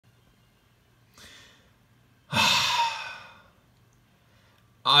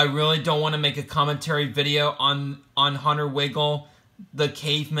I really don't want to make a commentary video on Hunter Wiggle, the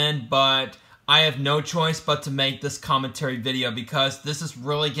caveman, but I have no choice but to make this commentary video because this is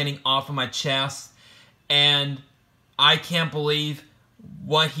really getting off of my chest, and I can't believe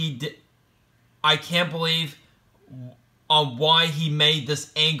what he did. I can't believe why he made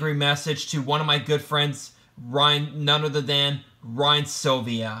this angry message to one of my good friends, none other than Ryan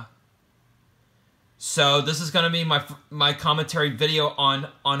Sylvia. So this is going to be my commentary video on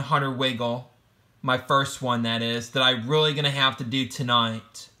Hunter Wiggle, my first one that is, that I'm really going to have to do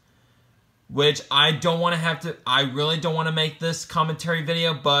tonight. Which I don't want to have to, I really don't want to make this commentary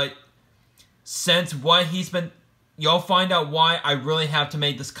video, but since what he's been, you'll find out why I really have to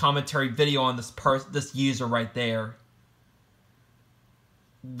make this commentary video on this user right there.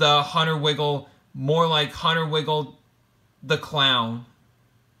 The Hunter Wiggle, more like Hunter Wiggle the Clown.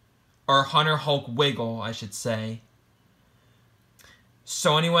 Or Hunter Hulk Wiggle, I should say.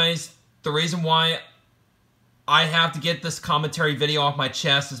 So anyways, the reason why I have to get this commentary video off my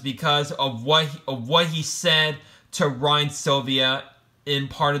chest is because of what he said to Ryan Sylvia in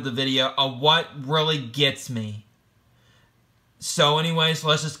part of the video, of what really gets me. So anyways,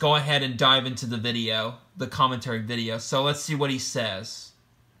 let's just go ahead and dive into the video, the commentary video. So let's see what he says.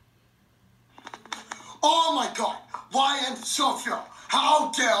 Oh my God, Ryan Sylvia.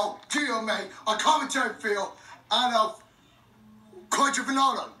 How dare you make a commentary video out of Quentin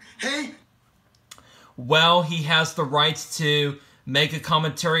Nolan? Well, he has the rights to make a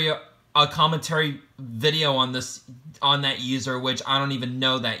commentary video on that user, which I don't even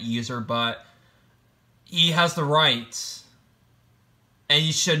know that user, but he has the rights, and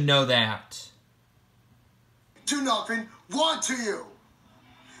you should know that. Do nothing. What to you?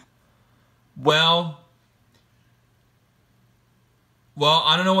 Well,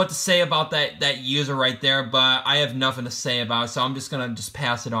 I don't know what to say about that user right there, but I have nothing to say about it, so I'm just going to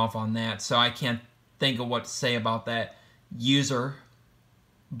pass it off on that. So I can't think of what to say about that user,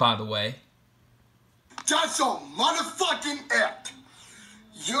 by the way. That's a motherfucking it.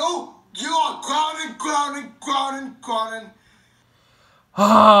 You are grounded.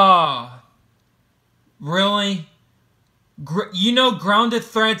 Ah, really? You know, grounded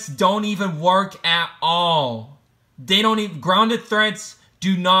threats don't even work at all. Grounded threats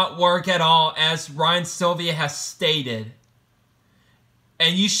do not work at all, as Ryan Sylvia has stated.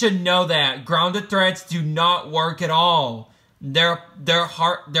 And you should know that. Grounded threats do not work at all. They're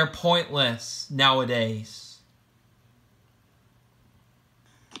pointless nowadays.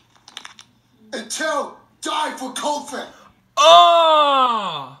 Until die for COVID.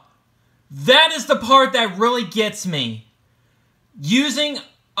 Oh! That is the part that really gets me. Using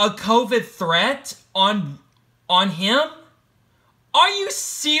a COVID threat on him? Are you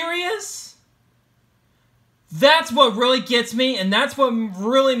serious? That's what really gets me, and that's what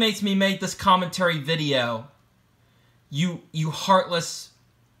really makes me make this commentary video. You heartless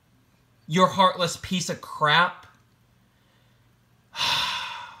piece of crap.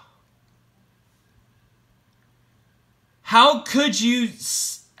 How could you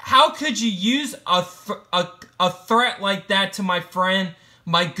use a threat like that to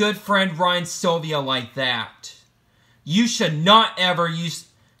my good friend Ryan Sylvia like that? You should not ever use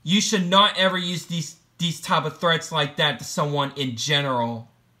these type of threats like that to someone in general.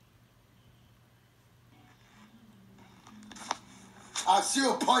 I see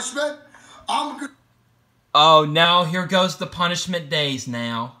a punishment. Oh, now here goes the punishment days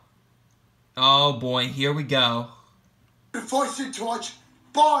now. Oh boy, here we go. Force you to watch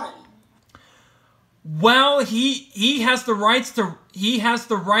Barney. Well, he has the rights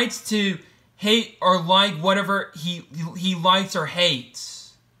to hate or like whatever he likes or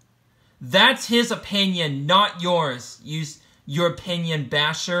hates. That's his opinion, not yours. Use your opinion,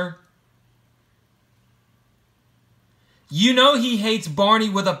 basher. You know he hates Barney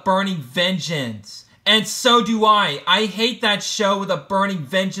with a burning vengeance. And so do I. I hate that show with a burning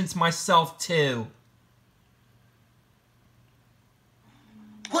vengeance myself, too.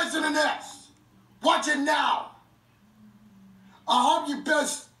 What's in the next? Watch it now. I hope you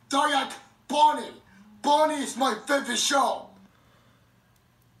best direct Barney. Barney is my favorite show.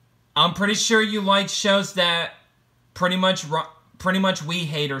 I'm pretty sure you like shows that pretty much we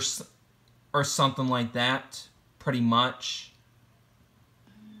hate or something like that. Pretty much.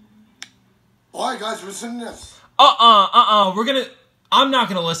 Alright guys, listen to this. I'm not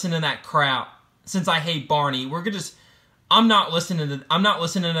gonna listen to that crap. Since I hate Barney, I'm not listening to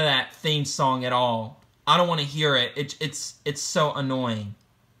that theme song at all. I don't want to hear it. It's so annoying.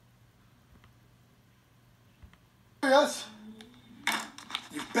 Yes.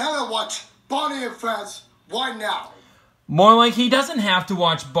 You better watch Barney and Friends right now. More like he doesn't have to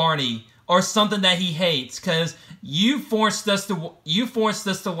watch Barney or something that he hates, because you forced us to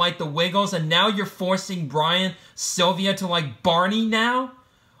like the Wiggles, and now you're forcing Ryan Sylvia to like Barney now?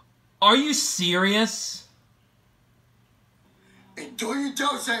 Are you serious? And do you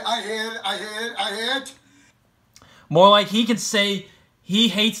don't say, I hate it, I hate it, I hate it? More like he can say he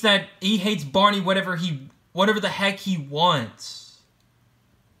hates Barney whatever the heck he wants.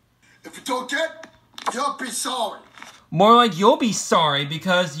 If you don't get, you'll be sorry. More like you'll be sorry,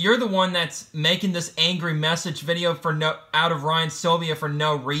 because you're the one that's making this angry message video out of Ryan Sylvia for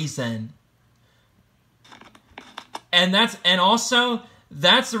no reason. And also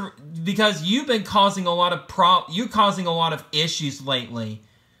that's because you've been causing a lot of issues lately.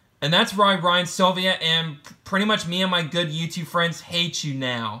 And that's why Ryan Sylvia and pretty much me and my good YouTube friends hate you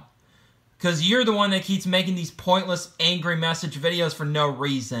now. Because you're the one that keeps making these pointless angry message videos for no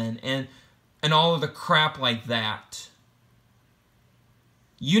reason. And all of the crap like that.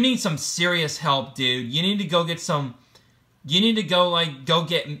 You need some serious help, dude. You need to go get some... You need to go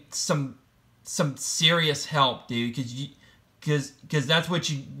get some serious help, dude. Because that's what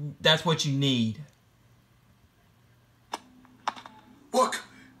you need. Look,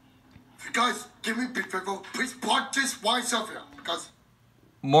 if you guys give me big favor, please block this Ryan Sylvia, because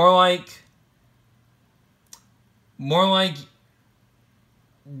more like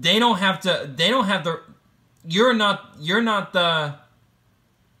they don't have the you're not the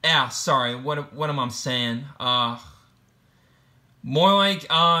sorry, what am I saying? More like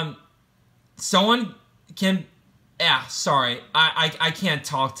someone can sorry, I can't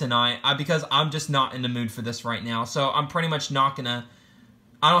talk tonight because I'm just not in the mood for this right now. So I'm pretty much not gonna.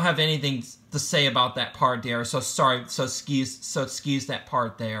 I don't have anything to say about that part there. So sorry. So excuse that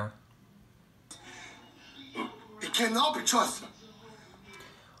part there. he cannot be trusted.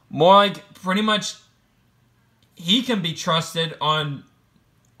 More like pretty much he can be trusted on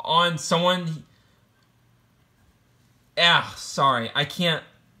someone. Sorry, I can't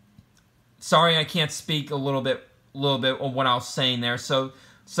speak a little bit of what I was saying there. So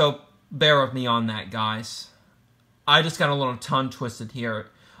bear with me on that, guys. I just got a little tongue twisted here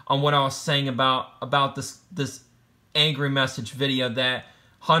on what I was saying about this angry message video that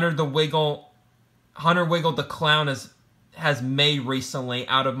Hunter Wiggle the Clown has made recently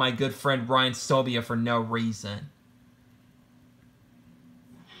out of my good friend Ryan Sylvia for no reason.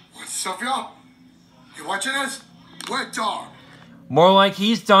 What, Sylvia? You watching this? We're done. More like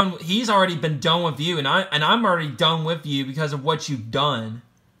he's already been done with you, and I'm already done with you because of what you've done.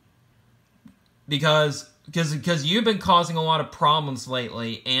 Because you've been causing a lot of problems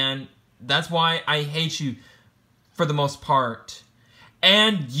lately, and that's why I hate you for the most part.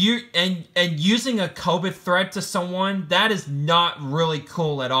 And using a COVID threat to someone, that is not really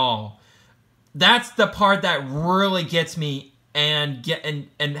cool at all. That's the part that really gets me and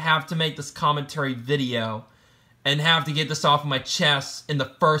have to make this commentary video and have to get this off my chest in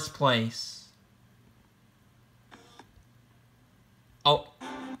the first place. Oh,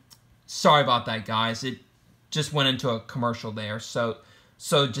 sorry about that, guys. It just went into a commercial there, so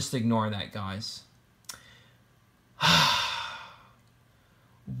just ignore that, guys.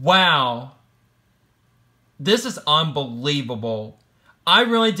 Wow. This is unbelievable. I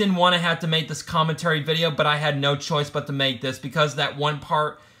really didn't want to have to make this commentary video, but I had no choice but to make this because that one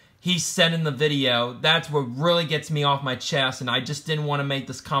part he said in the video, that's what really gets me off my chest, and I just didn't want to make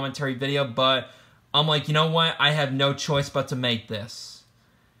this commentary video, but I'm like, you know what? I have no choice but to make this.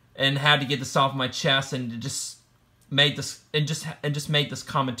 And had to get this off my chest and just make this make this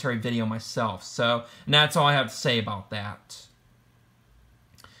commentary video myself. So, and that's all I have to say about that.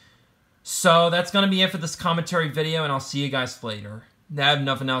 So that's gonna be it for this commentary video, and I'll see you guys later. I have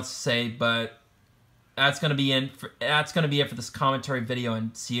nothing else to say, but that's gonna be it for this commentary video,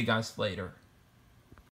 and see you guys later.